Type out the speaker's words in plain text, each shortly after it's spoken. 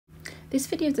This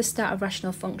video is the start of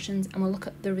rational functions and we'll look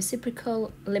at the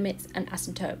reciprocal, limits and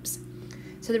asymptotes.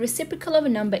 So the reciprocal of a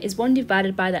number is 1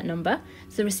 divided by that number.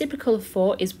 So the reciprocal of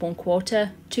 4 is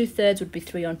 1/4, 2/3 would be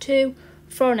 3 on 2,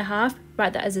 4 1/2,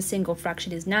 write that as a single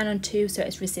fraction is 9 on 2, so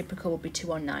its reciprocal will be 2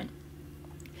 on 9.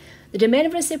 The domain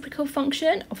of a reciprocal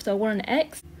function of the 1 on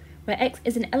x, where x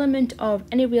is an element of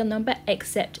any real number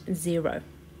except 0.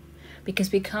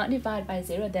 Because we can't divide by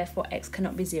 0, therefore x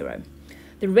cannot be 0.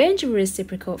 The range of a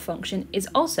reciprocal function is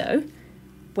also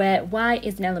where y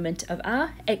is an element of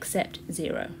r except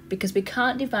 0, because we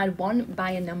can't divide 1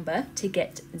 by a number to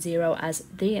get 0 as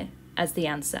the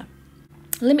answer.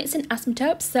 Limits and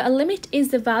asymptotes. So a limit is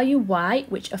the value y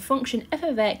which a function f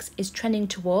of x is trending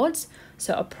towards,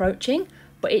 so approaching,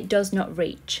 but it does not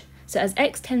reach. So as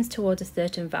x tends towards a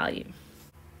certain value.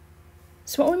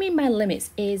 So what we mean by limits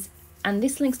is, and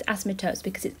this links to asymptotes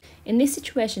because it's in this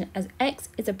situation as x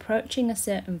is approaching a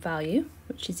certain value,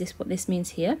 which is what this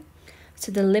means here.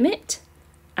 So the limit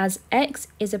as x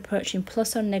is approaching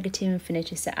plus or negative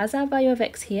infinity. So as our value of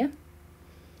x here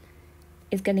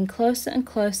is getting closer and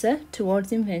closer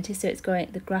towards infinity, so it's going,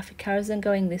 the graph carries on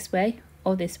going this way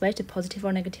or this way to positive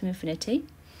or negative infinity.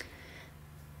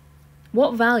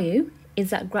 What value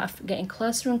is that graph getting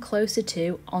closer and closer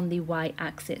to on the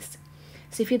y-axis?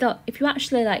 So if you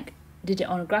actually did it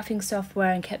on a graphing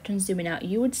software and kept on zooming out,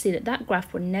 you would see that that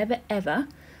graph would never ever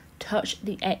touch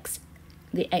the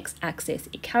x-axis.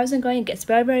 It carries on going, it gets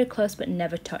very, very close, but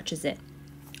never touches it.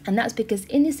 And that's because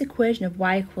in this equation of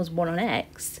y equals 1 on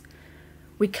x,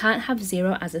 we can't have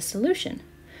 0 as a solution,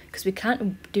 because we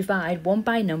can't divide 1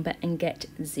 by a number and get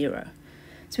 0.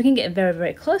 So we can get very,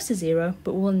 very close to 0,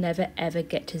 but we'll never ever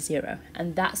get to 0.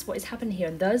 And that's what is happening here.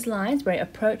 And those lines where it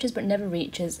approaches but never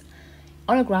reaches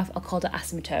on a graph are called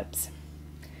asymptotes.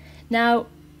 Now,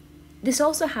 this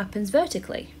also happens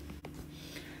vertically.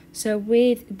 So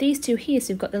with these two here,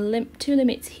 so we've got the two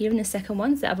limits here in the second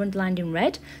ones that I've underlined in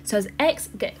red. So as x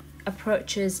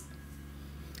approaches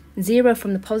 0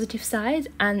 from the positive side,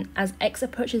 and as x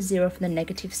approaches 0 from the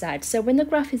negative side. So when the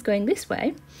graph is going this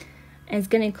way, and it's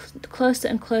getting closer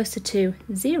and closer to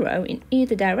 0 in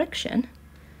either direction,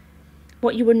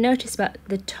 what you would notice about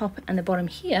the top and the bottom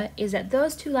here is that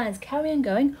those two lines carry on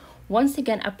going, once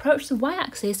again approach the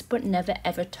y-axis but never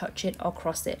ever touch it or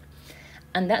cross it.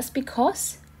 And that's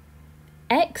because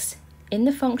x in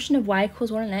the function of y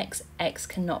equals 1 on x, x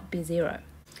cannot be 0.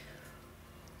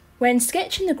 When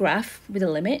sketching the graph with a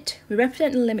limit, we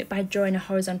represent the limit by drawing a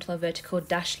horizontal or vertical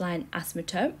dashed line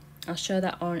asymptote. I'll show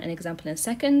that on an example in a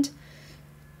second.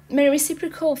 Many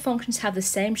reciprocal functions have the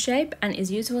same shape and is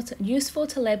useful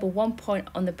to label one point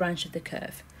on the branch of the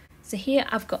curve. So here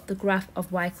I've got the graph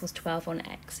of y equals 12 on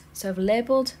x. So I've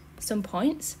labelled some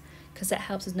points because that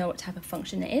helps us know what type of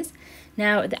function it is.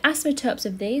 Now the asymptotes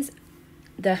of these,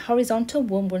 the horizontal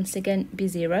will once again be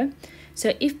 0.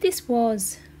 So if this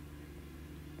was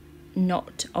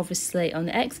not obviously on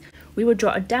the x, we would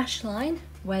draw a dashed line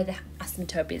where the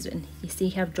asymptote is. And you see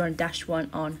here I've drawn a dashed one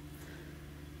on.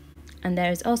 And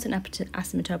there is also an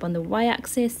asymptote on the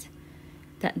y-axis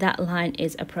that line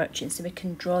is approaching. So we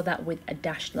can draw that with a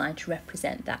dashed line to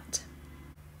represent that.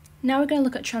 Now we're going to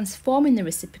look at transforming the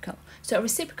reciprocal. So a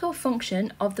reciprocal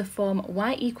function of the form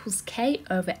y equals k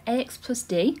over ax plus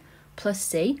d plus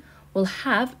c will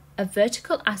have a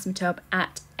vertical asymptote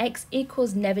at x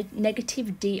equals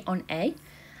negative d on a,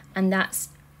 and that's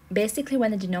basically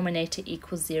when the denominator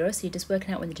equals 0, so you're just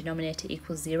working out when the denominator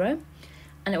equals 0.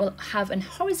 And it will have an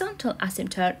horizontal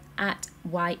asymptote at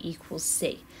y equals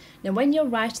c. Now when you're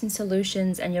writing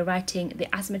solutions and you're writing the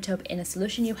asymptote in a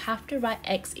solution, you have to write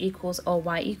x equals or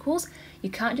y equals. You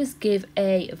can't just give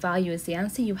a value as the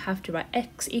answer, you have to write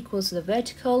x equals for the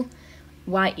vertical,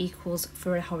 y equals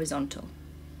for a horizontal.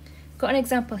 Got an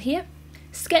example here.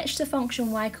 Sketch the function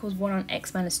y equals 1 on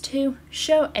x minus 2.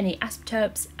 Show any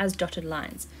asymptotes as dotted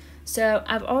lines. So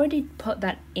I've already put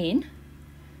that in.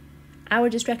 I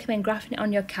would just recommend graphing it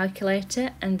on your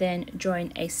calculator and then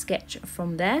drawing a sketch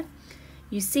from there.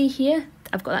 You see here,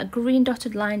 I've got that green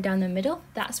dotted line down the middle.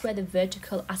 That's where the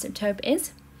vertical asymptote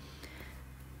is.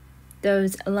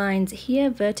 Those lines here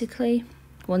vertically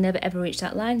will never ever reach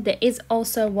that line. There is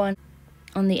also one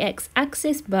on the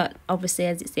x-axis, but obviously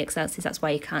as it's the x-axis, that's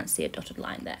why you can't see a dotted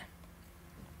line there.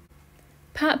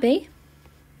 Part B,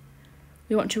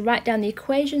 we want to write down the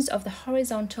equations of the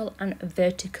horizontal and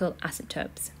vertical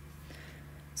asymptotes.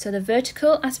 So the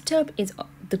vertical asymptote is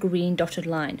the green dotted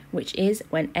line, which is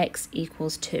when x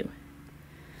equals 2.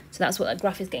 So that's what that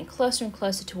graph is getting closer and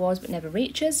closer towards but never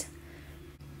reaches.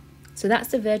 So that's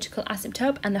the vertical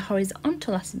asymptote, and the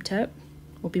horizontal asymptote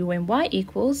will be when y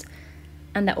equals,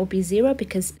 and that will be 0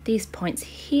 because these points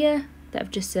here that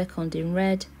I've just circled in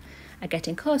red are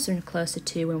getting closer and closer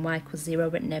to when y equals 0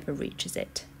 but never reaches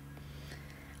it.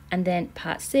 And then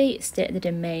part C, state the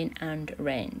domain and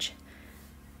range.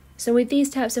 So with these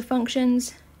types of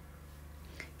functions,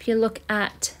 if you look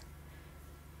at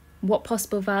what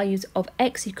possible values of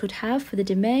x you could have for the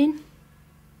domain,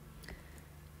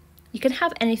 you can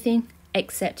have anything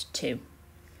except 2.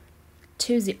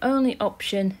 2 is the only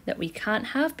option that we can't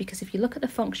have, because if you look at the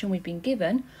function we've been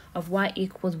given of y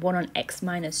equals 1 on x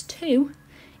minus 2,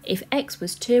 if x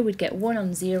was 2, we'd get 1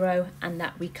 on 0, and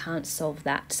that we can't solve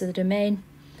that. So the domain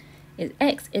is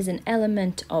x is an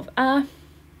element of R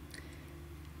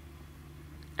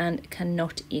and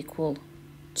cannot equal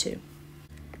 2.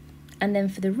 And then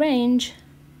for the range,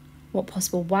 what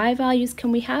possible y values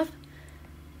can we have?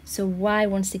 So y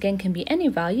once again can be any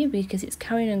value because it's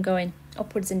carrying on going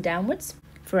upwards and downwards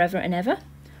forever and ever.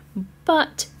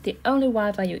 But the only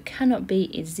y value it cannot be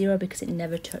is 0 because it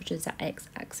never touches that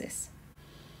x-axis.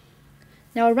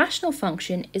 Now a rational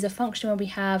function is a function where we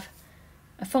have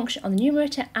a function on the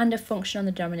numerator and a function on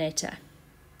the denominator.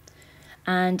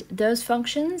 And those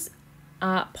functions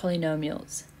are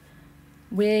polynomials.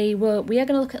 We are going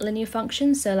to look at linear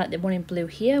functions, so like the one in blue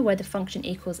here, where the function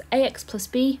equals ax plus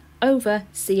b over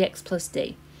cx plus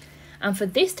d. And for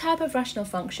this type of rational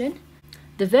function,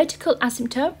 the vertical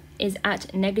asymptote is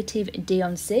at negative d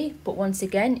on c, but once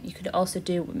again, you could also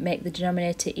make the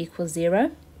denominator equal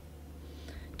 0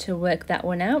 to work that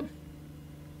one out.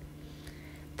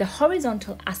 The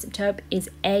horizontal asymptote is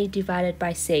a divided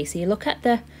by c. So you look at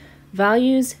the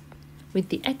values with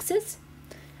the x's,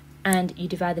 and you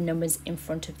divide the numbers in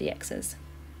front of the x's.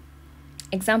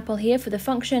 Example here for the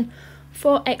function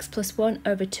 4x plus 1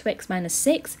 over 2x minus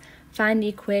 6, find the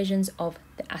equations of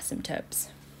the asymptotes.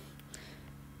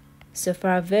 So for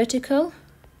our vertical,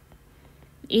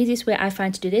 the easiest way I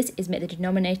find to do this is make the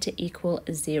denominator equal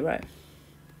 0.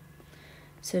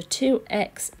 So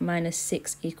 2x minus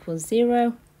 6 equals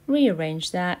 0,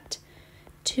 rearrange that,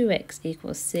 2x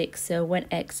equals 6, so when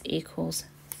x equals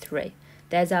 3.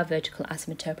 There's our vertical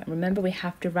asymptote, and remember we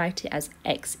have to write it as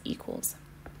x equals.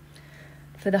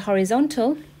 For the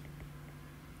horizontal,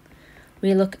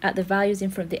 we look at the values in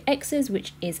front of the x's,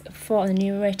 which is 4 on the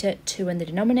numerator, 2 in the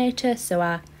denominator, so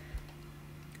our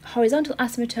horizontal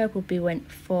asymptote will be when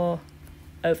 4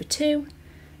 over 2,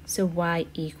 so y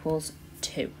equals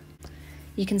 2.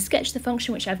 You can sketch the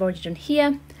function, which I've already done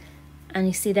here, and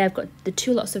you see there I've got the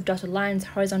two lots of dotted lines,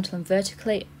 horizontal and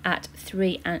vertically, at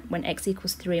 3 and when x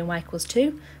equals 3 and y equals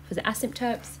 2 for the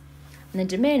asymptotes. And the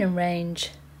domain and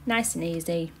range, nice and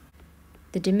easy.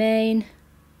 The domain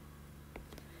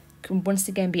can once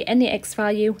again be any x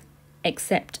value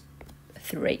except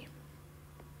 3.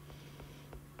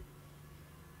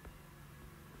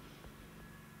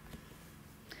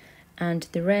 And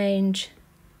the range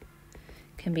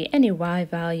can be any y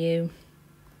value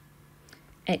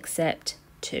except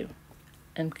 2,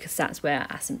 and because that's where our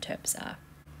asymptotes are.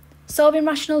 Solving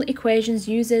rational equations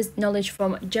uses knowledge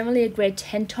from generally a grade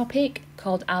 10 topic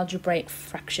called algebraic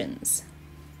fractions.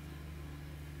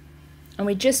 And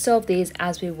we just solve these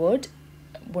as we would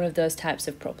one of those types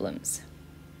of problems.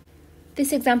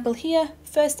 This example here,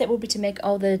 first step will be to make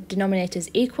all the denominators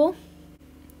equal.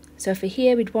 So for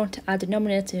here we'd want our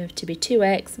denominator to be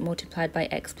 2x multiplied by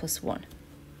x plus 1.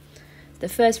 The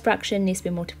first fraction needs to be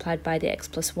multiplied by the x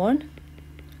plus 1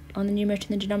 on the numerator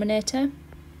and the denominator.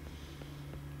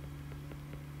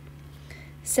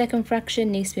 Second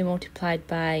fraction needs to be multiplied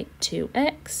by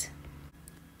 2x.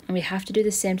 And we have to do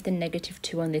the same to the negative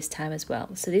 2 on this time as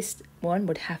well. So this one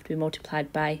would have to be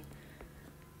multiplied by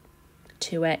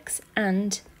 2x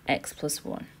and x plus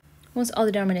 1. Once all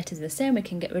the denominators are the same, we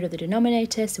can get rid of the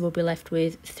denominator, so we'll be left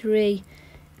with 3x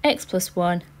plus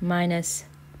 1 minus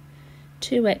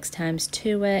 2x times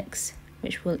 2x,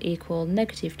 which will equal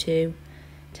negative 2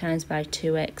 times by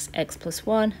 2x, x plus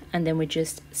 1, and then we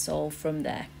just solve from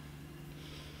there.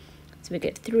 So we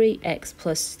get 3x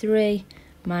plus 3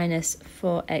 minus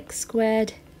 4x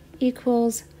squared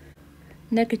equals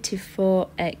negative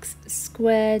 4x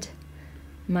squared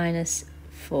minus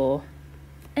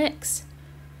 4x.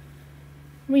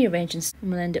 Rearrange and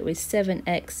we'll end up with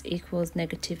 7x equals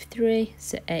negative 3,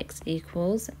 so x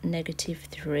equals negative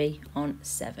 3 on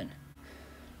 7.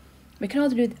 We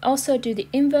can also do the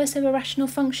inverse of a rational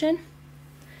function,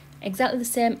 exactly the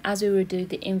same as we would do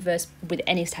the inverse with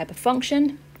any type of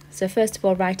function. So first of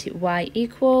all, write it y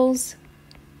equals,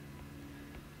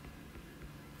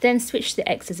 then switch the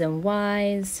x's and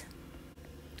y's,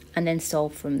 and then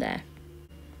solve from there.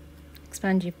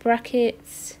 Expand your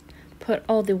brackets. Put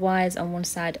all the y's on one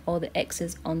side, all the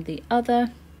x's on the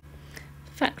other.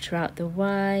 Factor out the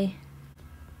y.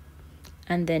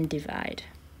 and then divide.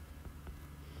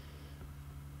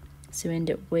 So we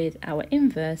end up with our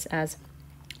inverse as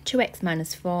 2x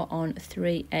minus 4 on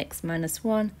 3x minus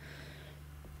 1,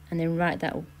 and then write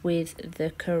that with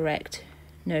the correct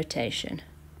notation.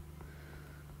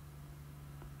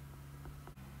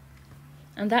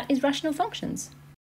 And that is rational functions.